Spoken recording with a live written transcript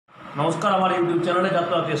नमस्कार আমার ইউটিউব চ্যানেলে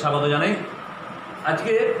যাত্রাতে স্বাগত জানাই।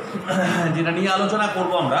 আজকে যেটা নিয়ে আলোচনা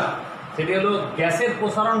করব আমরা সেটি হলো গ্যাসের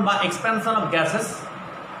প্রসারণ বা এক্সপ্যানশন অফ গ্যাসেস,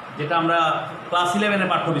 যেটা আমরা ক্লাস 11 এ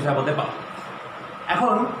পাঠ্য বিষয় হতে পাই।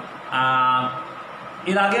 এখন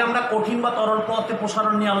এর আগে আমরা কঠিন বা তরল পদার্থের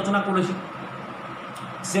প্রসারণ নিয়ে আলোচনা করেছি।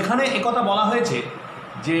 সেখানে একথা বলা হয়েছে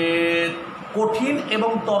যে কঠিন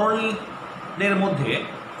এবং তরলের মধ্যে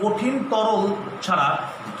কঠিন তরল ছাড়া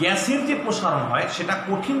গ্যাসের যে প্রসারণ হয় সেটা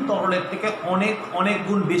কঠিন তরলের থেকে অনেক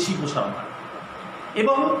গুণ বেশি প্রসারণ হয়।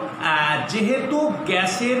 এবং যেহেতু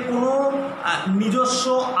গ্যাসের কোনো নিজস্ব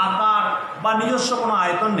আকার বা নিজস্ব কোনো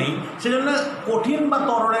আয়তন নেই, সেজন্য কঠিন বা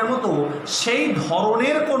তরলের মতো সেই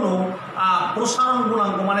ধরনের কোনো প্রসারণ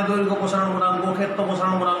গুণাঙ্ক, মানে দৈর্ঘ্য প্রসারণ গুণাঙ্ক, ক্ষেত্র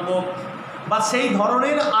প্রসারণ গুণাঙ্ক বা সেই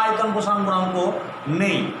ধরনের আয়তন প্রসারণ গুণাঙ্ক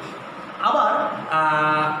নেই। আবার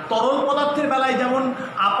তরল পদার্থের বেলায় যেমন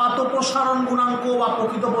আপাত প্রসারণ গুণাঙ্ক বা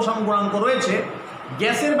প্রকৃত প্রসারণ গুণাঙ্ক রয়েছে,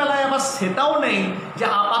 গ্যাসের বেলায় আবার সেটাও নেই যে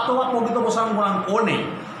আপাত বা প্রকৃত প্রসারণ গুণাঙ্কও নেই।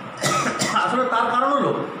 আসলে তার কারণ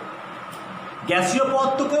হলো গ্যাসীয়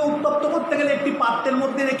পদার্থকে উত্তপ্ত করতে গেলে একটি পাত্রের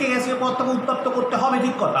মধ্যে রেখে গ্যাসীয় পদার্থকে উত্তপ্ত করতে হবে,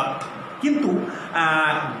 ঠিক কথা, কিন্তু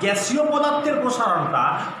গ্যাসীয় পদার্থের প্রসারণটা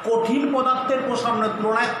কঠিন পদার্থের প্রসারণের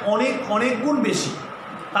তুলনায় অনেক গুণ বেশি।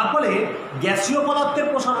 তার ফলে গ্যাসীয় পদার্থের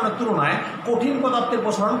প্রসারণের তুলনায় কঠিন পদার্থের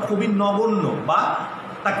প্রসারণ খুবই নগণ্য বা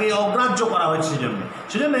তাকে অগ্রাহ্য করা হয়েছে।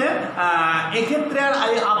 সেজন্য এক্ষেত্রে আর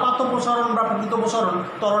আপাত প্রসারণ বা প্রকৃত প্রসারণ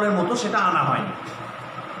তরলের মতো সেটা আনা হয়নি।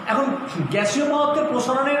 এখন গ্যাসীয় পদার্থের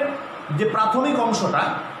প্রসারণের যে প্রাথমিক অংশটা,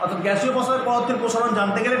 অর্থাৎ গ্যাসীয় পদার্থের প্রসারণ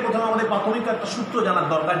জানতে গেলে প্রথমে আমাদের প্রাথমিক একটা সূত্র জানার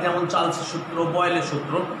দরকার, যেমন চার্লসের সূত্র, বয়েলের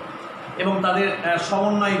সূত্র এবং তাদের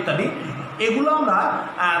সমন্বয় ইত্যাদি। এগুলো আমরা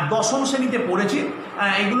দশম শ্রেণীতে পড়েছি।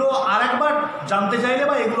 এগুলো আর একবার জানতে চাইলে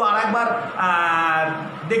বা এগুলো আর একবার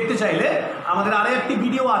দেখতে চাইলে আমাদের আরও একটি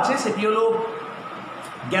ভিডিও আছে, সেটি হলো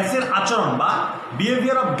গ্যাসের আচরণ বা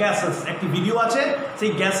বিহেভিয়ার অফ গ্যাসেস, একটি ভিডিও আছে।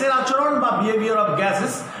 সেই গ্যাসের আচরণ বা বিহেভিয়ার অফ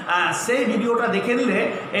গ্যাসেস, সেই ভিডিওটা দেখে নিলে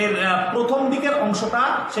এর প্রথম দিকের অংশটা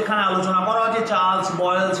সেখানে আলোচনা করা আছে। চার্লস,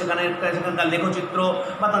 বয়েল, সেখানকার লেখচিত্র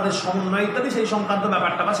বা তাদের সমন্বয় ইত্যাদি সেই সংক্রান্ত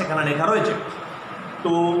ব্যাপারটা বা সেখানে লেখা রয়েছে।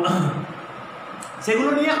 তো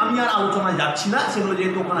সেগুলো নিয়ে আমি আর আলোচনায় যাচ্ছি না, সেগুলো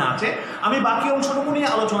যেহেতু ওখানে আছে, আমি বাকি অংশটুকু নিয়ে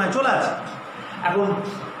আলোচনায় চলে আসি। এখন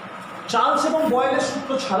চার্লস এবং বয়েলের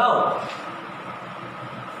সূত্র ছাড়াও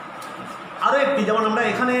আরও একটি, যেমন আমরা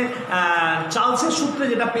এখানে চার্লসের সূত্রে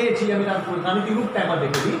যেটা পেয়েছি, আমি তার গাণিতিক রূপটা একবার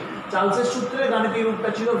দেখে দিই। চার্লসের সূত্রে গাণিতিক রূপটা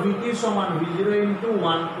ছিল VT সমান V0 ×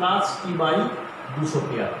 1 +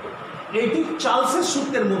 T/273। এই ঠিক চার্লসের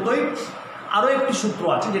সূত্রের মতোই আরও একটি সূত্র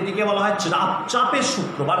আছে যেটিকে বলা হয় চাপের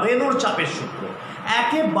সূত্র বা রেনোর চাপের সূত্র।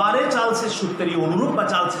 একেবারে চার্লসের সূত্রেরই অনুরূপ বা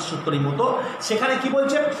চার্লসের সূত্রেরই মতো। সেখানে কি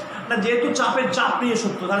বলছে না, যেহেতু চাপ নিয়ে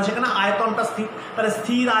সূত্র, তাহলে সেখানে আয়তনটা স্থির, তাহলে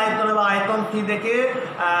স্থির আয়তনে বা আয়তন স্থির থেকে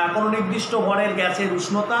কোনো নির্দিষ্ট ভরের গ্যাসের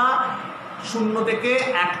উষ্ণতা 0 থেকে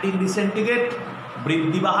 1 ডিগ্রি সেন্টিগ্রেড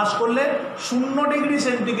বৃদ্ধি বা হ্রাস করলে 0 ডিগ্রি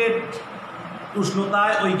সেন্টিগ্রেড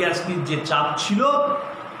উষ্ণতায় ওই গ্যাসটির যে চাপ ছিল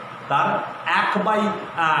তার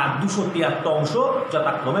 1/273 অংশ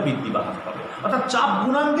যথাক্রমে বৃদ্ধি বা হ্রাস পাবে। অর্থাৎ চাপ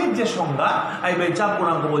গুণাঙ্কের যে সংজ্ঞা, চাপ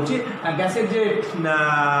গুণাঙ্ক বলছি, গ্যাসের যে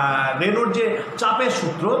রেনোর যে চাপের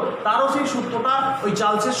সূত্র, তারও সেই সূত্রটা ওই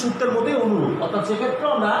চার্লসের সূত্রের মতোই অনুরূপ। অর্থাৎ সেক্ষেত্রে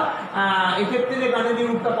আমরা এক্ষেত্রে যে গাণিতিক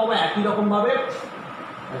রূপটা পাবো একই রকমভাবে,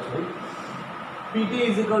 PT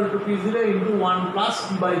 = P0 × 1 +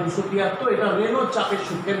 T/273, এটা রেনোর চাপের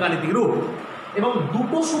সূত্রের গাণিতিক রূপ। এবং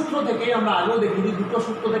দুটো সূত্র থেকেই আমরা আগেও দেখিনি, দুটো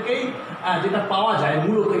সূত্র থেকেই যেটা পাওয়া যায়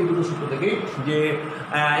মূলত এই দুটো সূত্র থেকেই, যে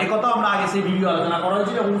একথা আমরা আগে সেই ভিডিও আলোচনা করা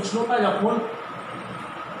হয়েছে যে উষ্ণতা যখন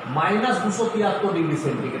 -273 ডিগ্রি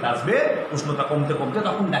সেন্টিগ্রেড আসবে, উষ্ণতা কমতে কমতে,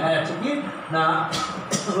 তখন দেখা যাচ্ছে কি না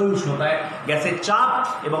ওই উষ্ণতায় গ্যাসের চাপ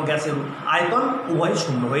এবং গ্যাসের আয়তন উভয়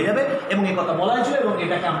শূন্য হয়ে যাবে। এবং এই কথা বলা হয়েছিল, এবং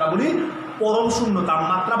এটাকে আমরা বলি পরম শূন্য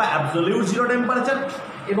তাপমাত্রা বা অ্যাবসলিউট জিরো টেম্পারেচার।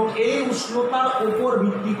 এবং এই উষ্ণতার উপর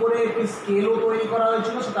ভিত্তি করে একটি স্কেলও তৈরি করা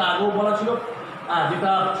হয়েছিল, সেটা আগেও বলা ছিল,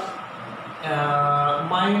 যেটা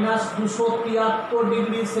 -273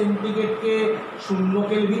 ডিগ্রি সেন্টিগ্রেডকে 0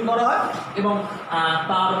 কেলভিন ধরা হয়, এবং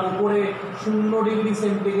তার উপরে 0 ডিগ্রি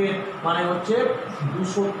সেন্টিগ্রেড মানে হচ্ছে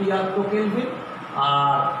 273 কেলভিন,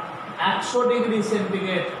 আর 100 ডিগ্রি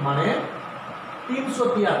সেন্টিগ্রেড মানে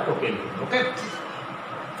 373 কেলভিন। ওকে,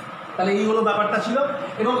 তাহলে এই হলো ব্যাপারটা ছিল।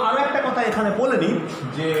 এবং আরও একটা কথা এখানে বলে নিই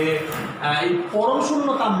যে এই পরম শূন্য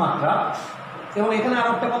তাপমাত্রা, এবং এখানে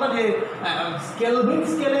আরও একটা কথা যে কেলভিন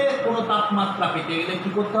স্কেলে কোনো তাপমাত্রা পেতে গেলে কী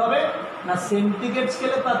করতে হবে না, সেন্টিগ্রেড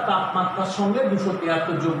স্কেলে তার তাপমাত্রার সঙ্গে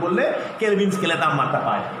 273 যোগ করলে কেলভিন স্কেলে তাপমাত্রা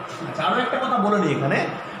পাওয়া যাবে। আচ্ছা, আরও একটা কথা বলে নিই এখানে,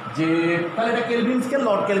 যে তাহলে এটা কেলভিন স্কেল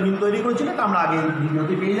লর্ড কেলভিন তৈরি করেছিল, তা আমরা আগে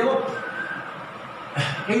ভিডিওতে পেয়ে যাব।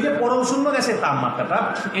 এই যে পরম শূন্য গ্যাসের তাপমাত্রাটা,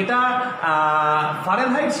 এটা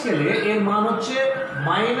ফারেনহাইট স্কেলে এর মান হচ্ছে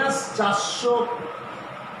 -494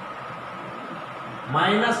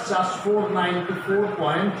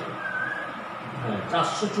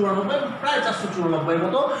 প্রায় 494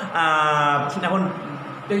 মতো। এখন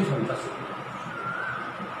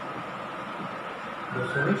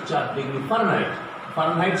 4 ডিগ্রি ফারেনহাইট,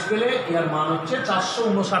 ফারেনহাইট স্কেলে এর মান হচ্ছে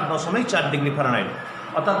 459.4 ডিগ্রি ফারেনহাইট।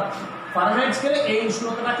 অর্থাৎ ফারেনহাইট স্কেলে এই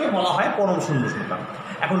উষ্ণতাটাকে বলা হয় পরম শূন্য উষ্ণতা।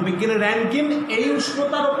 এখন বিজ্ঞানী র্যানকিন এই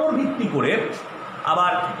উষ্ণতার উপর ভিত্তি করে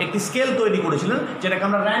আবার একটি স্কেল তৈরি করেছিলেন, যেটাকে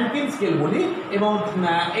আমরা র্যানকিন স্কেল বলি, এবং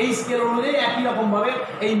এই স্কেল অনুযায়ী একই রকমভাবে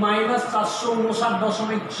এই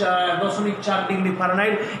 -459.4 ডিগ্রি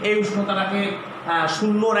ফারেনহাইট এই উষ্ণতাটাকে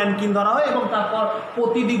শূন্য র্যানকিন ধরা হয়, এবং তারপর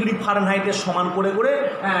প্রতি ডিগ্রি ফারেনহাইটের সমান করে করে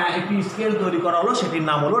একটি স্কেল তৈরি করা হলো, সেটির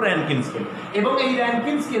নাম হলো র্যানকিন স্কেল। এবং এই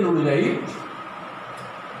র্যানকিন স্কেল অনুযায়ী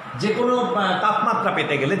যে কোনো তাপমাত্রা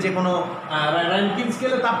পেতে গেলে, যে কোনো র্যানকিন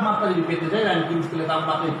স্কেলে তাপমাত্রা যদি পেতে যায়, র্যানকিন স্কেলে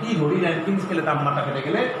তাপমাত্রা কি ধরি, র্যানকিন স্কেলে তাপমাত্রা পেতে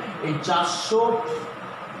গেলে এই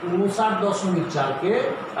 459.4কে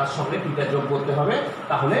তার সঙ্গে টিটা যোগ করতে হবে,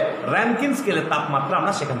 তাহলে র্যানকিন স্কেলের তাপমাত্রা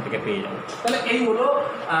আমরা সেখান থেকে পেয়ে যাব। তাহলে এই হলো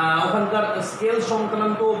ওখানকার স্কেল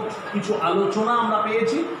সংক্রান্ত কিছু আলোচনা আমরা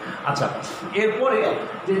পেয়েছি। আচ্ছা, এরপরে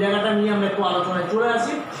যে জায়গাটা নিয়ে আমরা একটু আলোচনায় চলে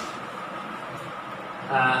আসি,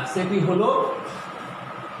 সেটি হলো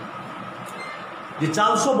যে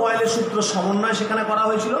চার্লস বয়েলের সূত্র সমন্বয় সেখানে করা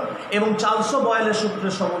হয়েছিল, এবং চার্লস বয়েলের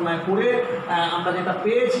সূত্রের সমন্বয় করে আমরা যেটা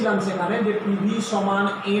পেয়েছিলাম সেখানে যে পিভি সমান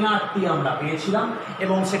এনআরটি আমরা পেয়েছিলাম,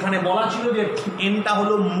 এবং সেখানে বলা ছিল যে এনটা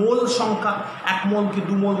হলো মোল সংখ্যা, 1 মোল কি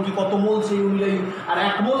 2 মোল কি কত মোল সেই অনুযায়ী, আর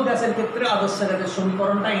 1 মোল গ্যাসের ক্ষেত্রে আদর্শ গ্যাসের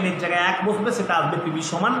সমীকরণটা এনের জায়গায় 1 বসবে, সেটা আসবে পিভি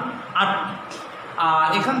সমান 8। আর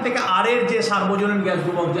এখান থেকে আর এর যে সার্বজনীন গ্যাস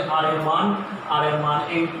ধ্রুবক, যে আর এর মান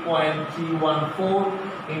 8.314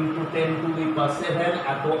 into 10 to the power 7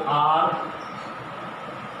 এত আর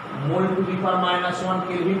মোল to the power -1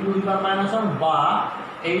 kelvin to the পাওয়ার -1 বা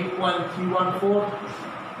 8.314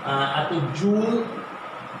 এত joule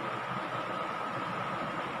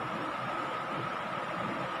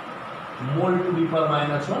mole to the power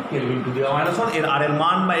 -1 kelvin to the পাওয়ার -1 এর আর এর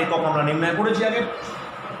মান বা একক আমরা নির্ণয় করেছি আগে।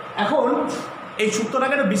 এখন এই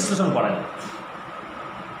সূত্রটাকে বিশ্লেষণ করা যায়।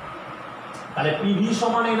 তাহলে পিভি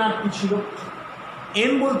সমান এনআর কি ছিল,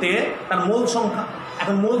 এন বলতে তার মোল সংখ্যা।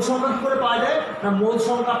 এখন মোল সংখ্যা কি করে পাওয়া যায় না, মোল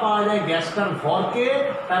সংখ্যা পাওয়া যায় গ্যাসটার ভরকে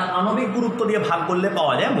তার আণবিক গুরুত্ব দিয়ে ভাগ করলে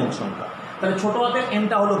পাওয়া যায় মোল সংখ্যা। তাহলে ছোট হাতের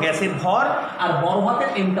এনটা হলো গ্যাসের ভর, আর বড় হাতের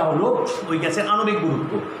এনটা হলো ওই গ্যাসের আণবিক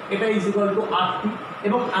গুরুত্ব, এটা ইজ ইকুয়াল টু RT।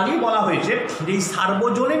 এবং আগেই বলা হয়েছে যে এই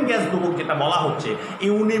সার্বজনীন গ্যাস ধ্রুবক যেটা বলা হচ্ছে,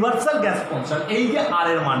 ইউনিভার্সাল গ্যাস কনস্ট্যান্ট, এই যে আর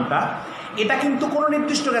এর মানটা, এটা কিন্তু কোনো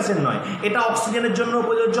নির্দিষ্ট গ্যাসের নয়, এটা অক্সিজেনের জন্য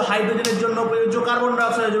প্রযোজ্য, হাইড্রোজেনের জন্য প্রযোজ্য, কার্বন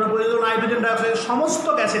ডাইঅক্সাইডের জন্য প্রযোজ্য, নাইট্রোজেন ডাইঅক্সাইডের সমস্ত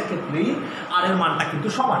গ্যাসের ক্ষেত্রেই আর এর মানটা কিন্তু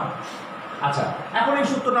সমান। আচ্ছা, এখন এই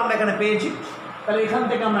সূত্রটা আমরা এখানে পেয়েছি, তাহলে এখান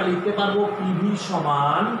থেকে আমরা লিখতে পারবো পিভি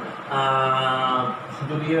সমান,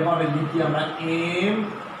 যদি এভাবে লিখি আমরা এম,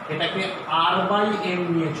 এটাকে R/M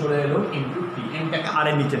নিয়ে চলে এলো ইন্টু টি, এমটাকে আর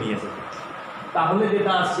এর নিচে নিয়ে এসেছে, তাহলে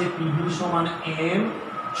যেটা আসছে পিভি সমান এম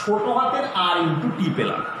ছোট হাতের আর ইন্টু টি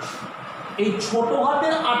পেলাম। এই ছোট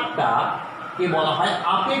হাতের আরটা কে বলা হয়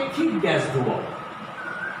আপেক্ষিক গ্যাস ধ্রুবক।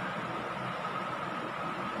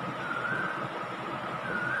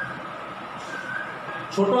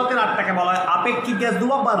 ছোট হাতের আরটাকে বলা হয় আপেক্ষিক গ্যাস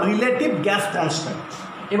ধ্রুবক বা রিলেটিভ গ্যাস কনস্ট্যান্ট,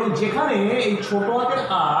 এবং যেখানে এই ছোট হাতের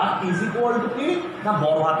আর ইজ ইকুয়াল টু কি না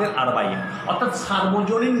বড় হাতের R/M, অর্থাৎ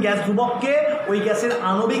সার্বজনীন গ্যাস ধ্রুবককে ওই গ্যাসের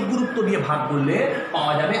আণবিক গুরুত্ব দিয়ে ভাগ করলে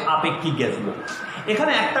পাওয়া যাবে আপেক্ষিক গ্যাস ধ্রুবক।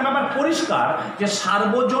 এখানে একটা ব্যাপার পরিষ্কার যে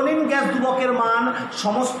সার্বজনীন গ্যাস ধ্রুবকের মান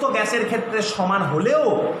সমস্ত গ্যাসের ক্ষেত্রে সমান হলেও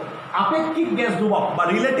আপেক্ষিক গ্যাস ধ্রুবক বা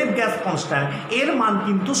রিলেটিভ গ্যাস কনস্ট্যান্ট এর মান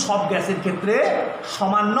কিন্তু সব গ্যাসের ক্ষেত্রে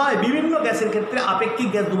সমান নয়। বিভিন্ন গ্যাসের ক্ষেত্রে আপেক্ষিক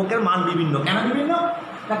গ্যাস ধ্রুবকের মান বিভিন্ন। কেন বিভিন্ন?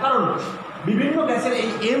 তার কারণ বিভিন্ন গ্যাসের এই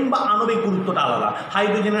এম বা আণবিক গুরুত্বটা আলাদা।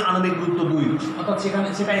 হাইড্রোজেনের আণবিক গুরুত্ব 2, অর্থাৎ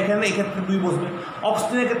সেটা এখানে এক্ষেত্রে 2 বসবে।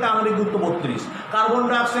 অক্সিজেনের ক্ষেত্রে আণবিক গুরুত্ব 32, কার্বন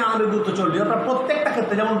ডাইঅক্সাইডের আণবিক গুরুত্ব 40, অর্থাৎ প্রত্যেকটা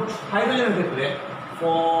ক্ষেত্রে, যেমন হাইড্রোজেনের ক্ষেত্রে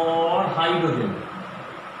ফর হাইড্রোজেন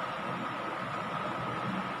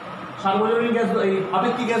সার্বজনীন গ্যাস, এই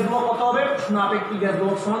আপেক্ষিক গ্যাস ধ্রুবক কত হবে না, আপেক্ষিক গ্যাস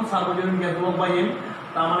ধ্রুবক সমান সার্বজনীন গ্যাস ধ্রুবক বাই এম,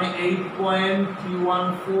 তার মানে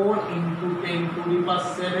 8.314 into 10 to the power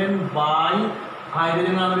 7 by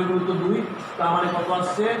হাইড্রোজেনের আণবিক গুরুত্ব 2, তার মানে কত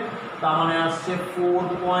আসছে, তার মানে আসছে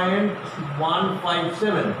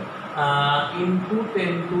 4.157 ইন্টু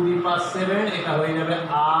 10 টু দি পাওয়ার 7, এটা হয়ে যাবে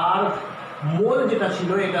আর মোল যেটা ছিল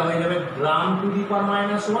এটা হয়ে যাবে গ্রাম to the power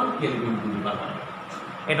 -1 kelvin to the পাওয়ার -1।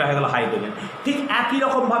 এটা হয়ে গেল হাইড্রোজেন। ঠিক একই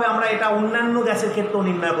রকমভাবে আমরা এটা অন্যান্য গ্যাসের ক্ষেত্রেও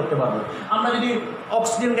নির্ণয় করতে পারবো। আমরা যদি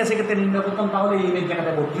অক্সিজেন গ্যাসের ক্ষেত্রে নির্ণয় করতাম তাহলে এই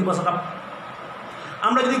জায়গাটা 32 বসাতাম,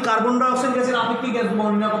 আমরা যদি কার্বন ডাইঅক্সাইড গ্যাসের আপেক্ষিক গ্যাস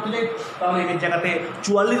নির্ণয় করতে চাই তাহলে এর জায়গাতে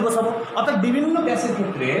 44 বসাবো। অর্থাৎ বিভিন্ন গ্যাসের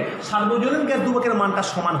ক্ষেত্রে সার্বজনীন গ্যাস ধ্রুবকের মানটা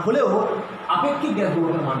সমান হলেও আপেক্ষিক গ্যাস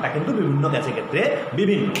ধ্রুবকের মানটা কিন্তু বিভিন্ন গ্যাসের ক্ষেত্রে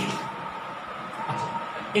বিভিন্ন। আচ্ছা,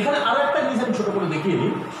 এখানে আরো একটা জিনিস আমি ছোট করে দেখিয়ে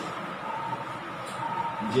দিই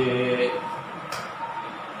যে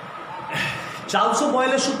চার্লস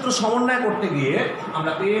বয়েলের সূত্র সমন্বয় করতে গিয়ে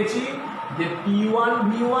আমরা পেয়েছি যে P1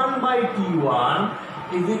 V1 by T1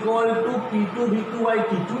 is equal to P2 V2 by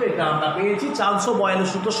T2, এটা আমরা পেয়েছি চার্লস বয়েলের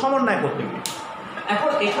সূত্র সমন্বয় করতে গিয়ে।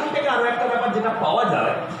 এখন এখান থেকে আরো একটা ব্যাপার যেটা পাওয়া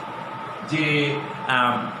যায় যে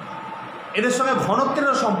এদের সঙ্গে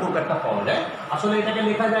ঘনত্বের সম্পর্ক একটা পাওয়া যায়। আসলে এটাকে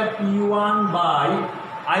লেখা যায় P1 বাই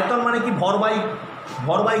আয়তন মানে কি ভর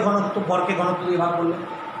বাই ঘনত্ব, ভরকে ঘনত্ব দিয়ে ভাগ করলে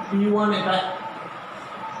P1 এটা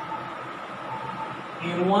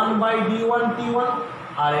M1 বাই D1 T1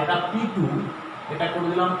 আর এটা P2 এটা করে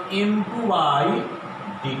দিলাম M2 বাই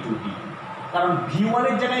D2 T, কারণ V1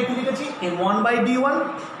 এর জায়গায় কি লিখেছি M1 বাই D1,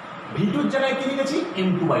 V2 এর জায়গায় কি লিখেছি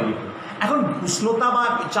M2 বাই D2। এখন উষ্ণতা বা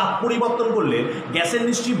চাপ পরিবর্তন করলে গ্যাসের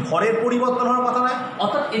নিশ্চয়ই ভরের পরিবর্তন হওয়ার কথা নয়,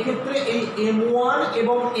 অর্থাৎ এক্ষেত্রে এই M1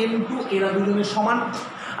 এবং M2 এরা দুজনের সমান।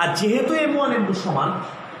 আর যেহেতু M1 M2 সমান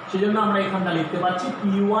সেজন্য আমরা এখানটা লিখতে পাচ্ছি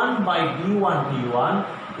P1 by D1 T1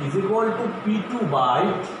 is equal to P2 by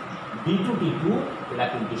D2 T2, এটা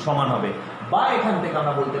কিন্তু সমান হবে। বা এখান থেকে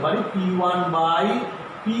আমরা বলতে পারি P1 by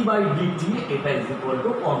P by DT, এটা is equal to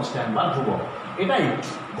কনস্ট্যান্ট বা ধ্রুবক। এটাই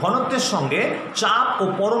ঘনত্বের সঙ্গে চাপ ও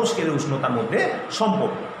পরম স্কেলের উষ্ণতার মধ্যে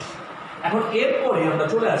সম্পর্ক। এখন এরপরে আমরা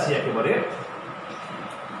চলে আসি একেবারে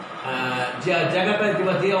যে জায়গাটায়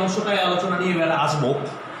বা যে অংশটায় আলোচনা নিয়ে এবার আসবো।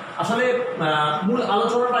 আসলে মূল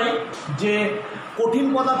আলোচনাটাই যে কঠিন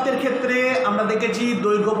পদার্থের ক্ষেত্রে আমরা দেখেছি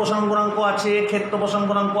দৈর্ঘ্য প্রসারণ গুণাঙ্ক আছে, ক্ষেত্র প্রসারণ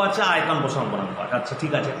গুণাঙ্ক আছে, আয়তন প্রসারণ গুণাঙ্ক আছে। আচ্ছা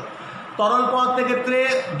ঠিক আছে, তরল পদার্থের ক্ষেত্রে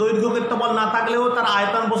দৈর্ঘ্য ক্ষেত্রফল না থাকলেও তার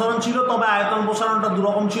আয়তন প্রসারণ ছিল, তবে আয়তন প্রসারণটা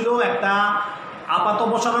দুরকম ছিল, একটা আপাত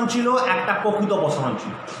প্রসারণ ছিল, একটা প্রকৃত প্রসারণ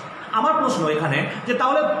ছিল। আমার প্রশ্ন এখানে যে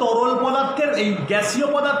তাহলে তরল পদার্থের এই গ্যাসীয়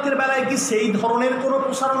পদার্থের বেলায় কি সেই ধরনের কোনো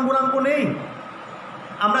প্রসারণ গুণাঙ্ক নেই?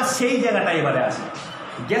 আমরা সেই জায়গাটা এবারে আসি।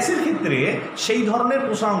 গ্যাসের ক্ষেত্রে সেই ধরনের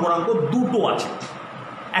প্রসারণ গুণাঙ্ক দুটো আছে,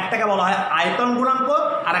 একটাকে বলা হয় আয়তন গুণাঙ্ক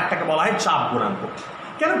আর একটাকে বলা হয় চাপ গুণাঙ্ক।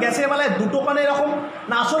 কেন গ্যাসের বেলায় দুটো মানে এরকম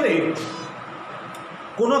না? আসলে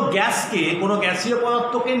কোনো গ্যাসকে, কোনো গ্যাসীয়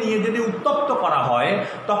পদার্থকে নিয়ে যদি উত্তপ্ত করা হয়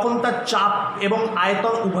তখন তার চাপ এবং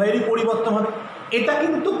আয়তন উভয়েরই পরিবর্তন হবে। এটা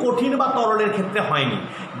কিন্তু কঠিন বা তরলের ক্ষেত্রে হয়নি।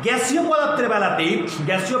 গ্যাসীয় পদার্থের বেলাতেই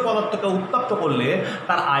গ্যাসীয় পদার্থকে উত্তপ্ত করলে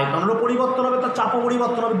তার আয়তনেরও পরিবর্তন হবে, তার চাপও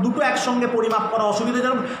পরিবর্তন হবে, দুটো একসঙ্গে পরিমাপ করা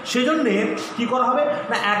অসুবিধাজনক। সেজন্যে কী করা হবে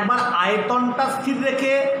না, একবার আয়তনটা স্থির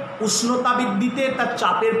রেখে উষ্ণতা বৃদ্ধিতে তার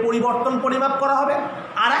চাপের পরিবর্তন পরিমাপ করা হবে,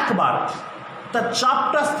 আর একবার তার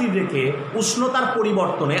চাপটা স্থির রেখে উষ্ণতার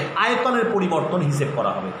পরিবর্তনে আয়তনের পরিবর্তন হিসেব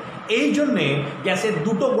করা হবে। এই জন্যে গ্যাসের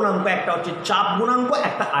দুটো গুণাঙ্ক, একটা হচ্ছে চাপ গুণাঙ্ক,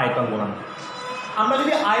 একটা আয়তন গুণাঙ্ক। আমরা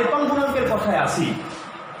যদি আয়তন গুণাঙ্কের কথায় আসি,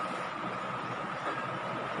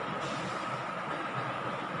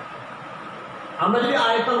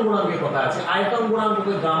 আয়তন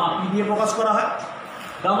গুণাঙ্ককে গামা পি দিয়ে প্রকাশ করা হয়।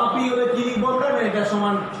 গামা পি হলে কি লিখব আমরা, এটা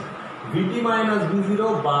সমান VT minus V0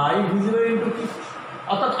 by V0 into T।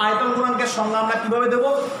 অর্থাৎ আয়তন গুণাঙ্কের সংজ্ঞা আমরা কিভাবে দেব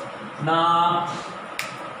না,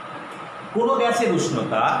 কোনো গ্যাসের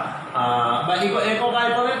উষ্ণতা বা একক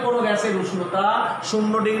আয়তনের কোনো গ্যাসের উষ্ণতা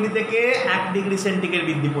 0 ডিগ্রি থেকে 1 ডিগ্রি সেন্টিগ্রেড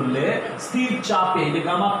বৃদ্ধি করলে স্থির চাপে যে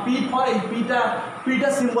গামা পি হয়, এই পিটা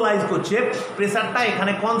সিম্বলাইজ করছে প্রেসারটা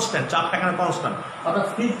এখানে কনস্ট্যান্ট, চাপটা এখানে কনস্ট্যান্ট। অর্থাৎ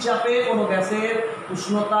স্থির চাপে কোনো গ্যাসের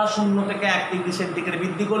উষ্ণতা 0 থেকে 1 ডিগ্রি সেন্টিগ্রেড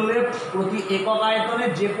বৃদ্ধি করলে প্রতি একক আয়তনে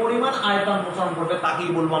যে পরিমাণ আয়তন প্রসারণ করবে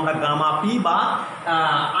তাকেই বলবো আমরা গামা পি বা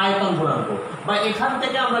আয়তন গুণাঙ্ক। বা এখান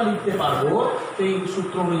থেকে আমরা লিখতে পারবো সেই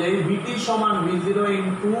সূত্র অনুযায়ী VT সমান V0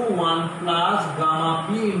 into 1 plus gamma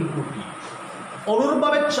P into T.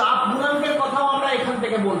 অনুরূপভাবে চাপ গুণাঙ্কের কথাও আমরা এখান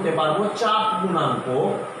থেকে বলতে পারবো চাপ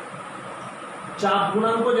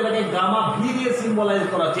গুণাঙ্ক যেটাকে গামা ভি দিয়ে সিম্বলাইজ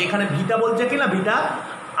করা হচ্ছে। এখানে ভিটা বলছে কি না, ভিটা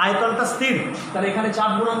আয়তনটা স্থির, তাহলে এখানে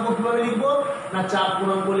চাপ গুণাঙ্ক কিভাবে লিখবো না, চাপ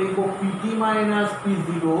গুণাঙ্ক লিখবো PT minus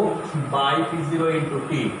P0 by P0 into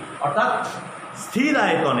T. অর্থাৎ স্থির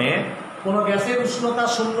আয়তনে কোনো গ্যাসের উষ্ণতা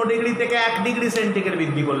 0 ডিগ্রি থেকে 1 ডিগ্রি সেন্টিগ্রেড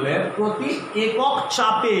বৃদ্ধি করলে প্রতি একক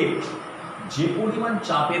চাপে যে পরিমাণ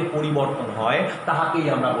চাপের পরিবর্তন হয় তাহাকেই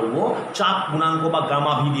আমরা বলবো চাপ গুণাঙ্ক বা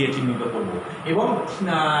গামা ভি দিয়ে চিহ্নিত করব। এবং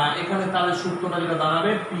এখানে তাহলে সূত্রটা যেটা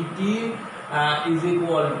দাঁড়াবে PT is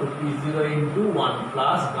equal to P0 into 1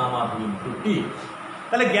 plus gamma v into T।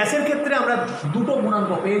 তাহলে গ্যাসের ক্ষেত্রে আমরা দুটো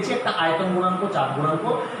গুণাঙ্ক পেয়েছি, একটা আয়তন গুণাঙ্ক, চাপ গুণাঙ্ক,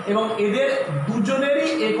 এবং এদের দুজনেরই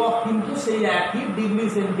একক কিন্তু সেই একই ডিগ্রি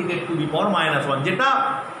সেন্টিগ্রেড টু দি পাওয়ার -1, যেটা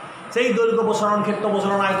সেই দৈর্ঘ্য প্রসারণ, ক্ষেত্র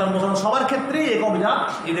প্রসারণ, আয়তন প্রসারণ সবার ক্ষেত্রেই একক, যা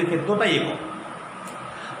এদের ক্ষেত্রটাই একক।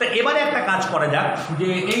 তো এবারে একটা কাজ করা যাক, যে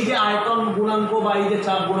এই যে আয়তন গুণাঙ্ক বা এই যে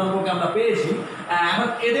চাপ গুণাঙ্ককে আমরা পেয়েছি, এখন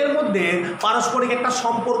এদের মধ্যে পারস্পরিক একটা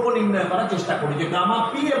সম্পর্ক নির্ণয় করার চেষ্টা করি, যে গামা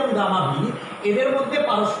পি এবং গামা ভি এদের মধ্যে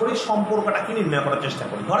পারস্পরিক সম্পর্কটা কি নির্ণয় করার চেষ্টা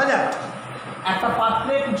করি। ধরা যাক একটা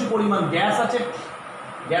পাত্রে কিছু পরিমাণ গ্যাস আছে,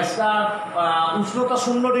 গ্যাসটা উষ্ণতা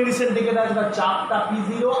 0 ডিগ্রি সেন্টিগ্রেড আছে, বা চাপটা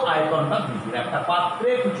P0, আয়তনটা V0। একটা পাত্রে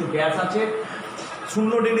কিছু গ্যাস আছে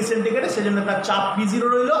 0 ডিগ্রি সেন্টিগ্রেডে, সেজন্য তার চাপ P0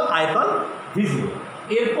 রইল, আয়তন V0।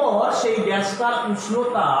 এরপর সেই গ্যাসটার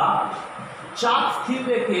উষ্ণতা চাপ স্থির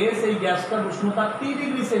রেখে সেই গ্যাসটার উষ্ণতা 3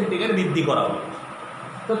 ডিগ্রি সেন্টিগ্রেড বৃদ্ধি করা হলো।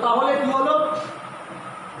 তো তাহলে কি হলো,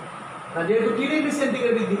 যেহেতু 3 ডিগ্রি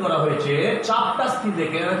সেন্টিগ্রেড বৃদ্ধি করা হয়েছে, চাপটা স্থির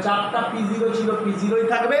রেখে, চাপটা P0 ছিল P0ই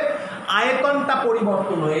থাকবে, আয়তনটা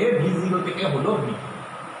পরিবর্তন হয়ে V0 থেকে হলো V।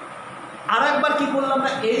 আর একবার কি করলাম না,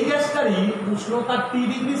 এই গ্যাসটারই উষ্ণতা 3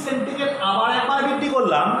 ডিগ্রি সেন্টিগ্রেড আবার একবার বৃদ্ধি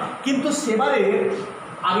করলাম, কিন্তু সেবারে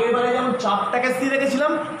আগের বারে যেমন চাপটাকে স্থির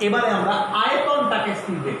রেখেছিলাম, এবারে আমরা আয়তনটাকে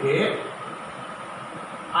স্থির রেখে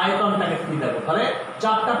রাখবো। তাহলে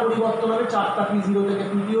চাপটা পরিবর্তন হবে, চাপটা P0 থেকে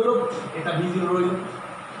P হলো, এটা V0 রইল।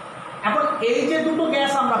 এখন এই যে দুটো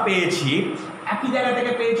গ্যাস আমরা পেয়েছি, একই জায়গা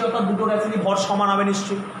থেকে পেয়েছি, অর্থাৎ দুটো গ্যাসেরই ভর সমান হবে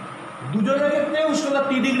নিশ্চয়ই। দুজনের ক্ষেত্রে উষ্ণতা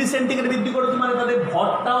 3 ডিগ্রি সেন্টিগ্রেড বৃদ্ধি করেছে, মানে তাদের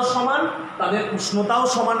ভরটাও সমান, তাদের উষ্ণতাও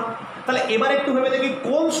সমান। তাহলে এবার একটু ভেবে দেখি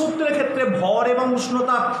কোন সূত্রের ক্ষেত্রে ভর এবং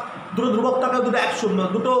উষ্ণতা দুটো ধ্রুবক থাকে,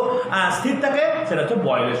 দুটো স্থির থাকে, সেটা হচ্ছে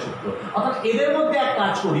বয়েলের সূত্র। অর্থাৎ এদের মধ্যে এক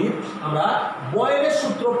কাজ করি, আমরা বয়েলের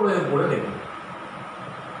সূত্র প্রয়োগ করে দেখি।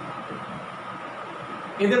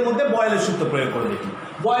 এদের মধ্যে বয়েলের সূত্র প্রয়োগ করে দেখি।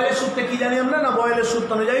 বয়েলের সূত্রে কি জানি আমরা, না বয়েলের সূত্র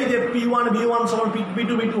অনুযায়ী যে P1 V1 সমান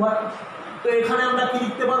P2 V2 হয়। তো এখানে আমরা কি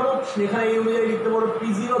লিখতে পারবো, এখানে এই অনুযায়ী লিখতে পারবো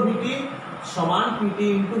P0 VT সমান PT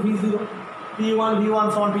into V0। P1 V1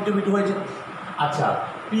 সমান P2 V2 হয়েছে। আচ্ছা,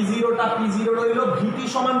 P0টা P0 রইল, VT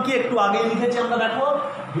সমান কি একটু আগে লিখেছি আমরা, দেখো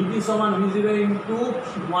VT সমান V0 into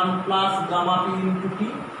 1 plus gamma P into T।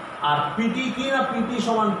 আর PT কি না, PT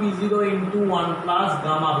সমান P0 into 1 plus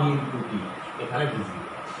gamma V into T। এখানে V0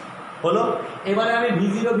 হলো। এবারে আমি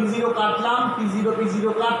V0 কাটলাম, P0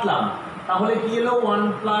 কাটলাম, তাহলে কি এলো 1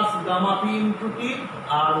 plus gamma P into T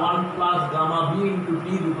আর 1 plus gamma V into T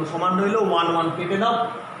দুটো সমান রইল, 1 1 কেটে দাও,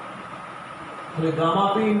 তাহলে গামা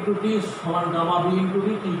P ইন্টু T সমান gamma V into T,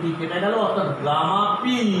 T কেটে গেল, অর্থাৎ গামা P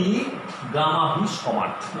গামা V সমান।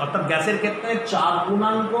 অর্থাৎ গ্যাসের ক্ষেত্রে চাপ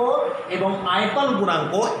গুণাঙ্ক এবং আয়তন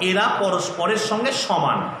গুণাঙ্ক এরা পরস্পরের সঙ্গে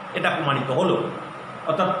সমান, এটা প্রমাণিত হলো।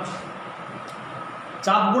 অর্থাৎ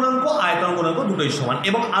চাপ গুণাঙ্ক আয়তন গুণাঙ্ক দুটোই সমান।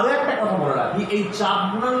 এবং আরো একটা কথা বলে রাখি, এই চাপ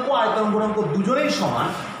গুণাঙ্ক আয়তন গুণাঙ্ক দুজনেই সমান,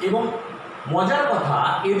 এবং মজার কথা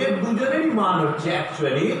এদের দুজনেরই মান হচ্ছে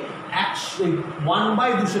অ্যাকচুয়ালি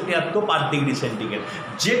 1/273 পার ডিগ্রি সেন্টিগ্রেড,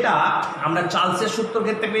 যেটা আমরা চার্লসের সূত্র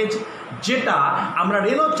ক্ষেত্রে পেয়েছি, যেটা আমরা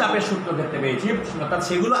রেনল্ডস চাপের সূত্র ক্ষেত্রে পেয়েছি। অর্থাৎ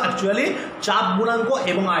সেগুলো অ্যাকচুয়ালি চাপ গুণাঙ্ক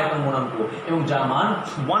এবং আয়তন গুণাঙ্ক, এবং যার মান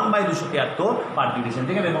 1/273 পার ডিগ্রি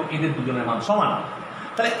সেন্টিগ্রেড, এবং এদের দুজনের মান সমান।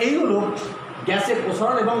 তাহলে এই হলো গ্যাসের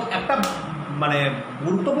প্রসারণ। এবং একটা মানে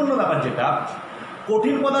গুরুত্বপূর্ণ ব্যাপার, যেটা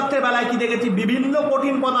কঠিন পদার্থের বেলায় কি দেখেছি, বিভিন্ন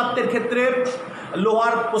কঠিন পদার্থের ক্ষেত্রে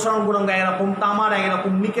লোহার প্রসারণ গুণাঙ্ক একরকম, তামার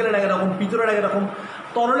একরকম, নিকেলের একরকম, পিতলের একরকম।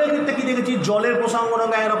 তরলের ক্ষেত্রে কি দেখেছি, জলের প্রসারণ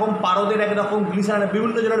গুণাঙ্ক একরকম, পারদের একরকম, গ্লিসারিনের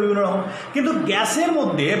বিভিন্ন জনের বিভিন্ন রকম। কিন্তু গ্যাসের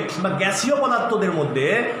মধ্যে বা গ্যাসীয় পদার্থদের মধ্যে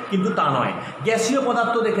কিন্তু তা নয়। গ্যাসীয়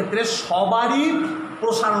পদার্থদের ক্ষেত্রে সবারই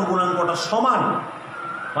প্রসারণ গুণাঙ্কটা সমান।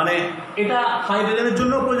 মানে এটা হাইড্রোজেনের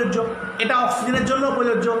জন্য প্রযোজ্য, এটা অক্সিজেনের জন্য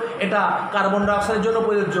প্রযোজ্য, এটা কার্বন ডাইঅক্সাইডের জন্য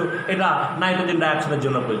প্রযোজ্য, এটা নাইট্রোজেন ডাইঅক্সাইডের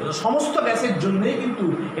জন্য প্রযোজ্য। সমস্ত গ্যাসের জন্যই কিন্তু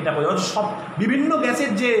এটা প্রযোজ্য। সব বিভিন্ন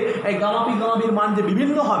গ্যাসের যে এই গামাপির মান যে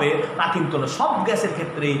বিভিন্ন হবে তা কিন্তু না, সব গ্যাসের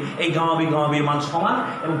ক্ষেত্রেই এই গামাপির মান সমান,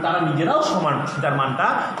 এবং তারা নিজেরাও সমান, যার মানটা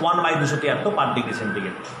 1/273 পার ডিগ্রি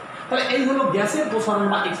সেন্টিগ্রেড। তাহলে এই হলো গ্যাসের প্রসারণ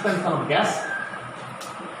বা এক্সপ্যানশন অফ গ্যাস।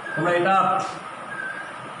 তোমরা এটা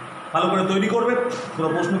ভালো করে তৈরি করবে। কোনো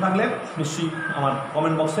প্রশ্ন থাকলে নিশ্চয়ই আমার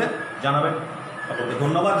কমেন্ট বক্সে জানাবেন। সকলকে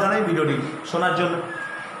ধন্যবাদ জানাই ভিডিওটি শোনার জন্য।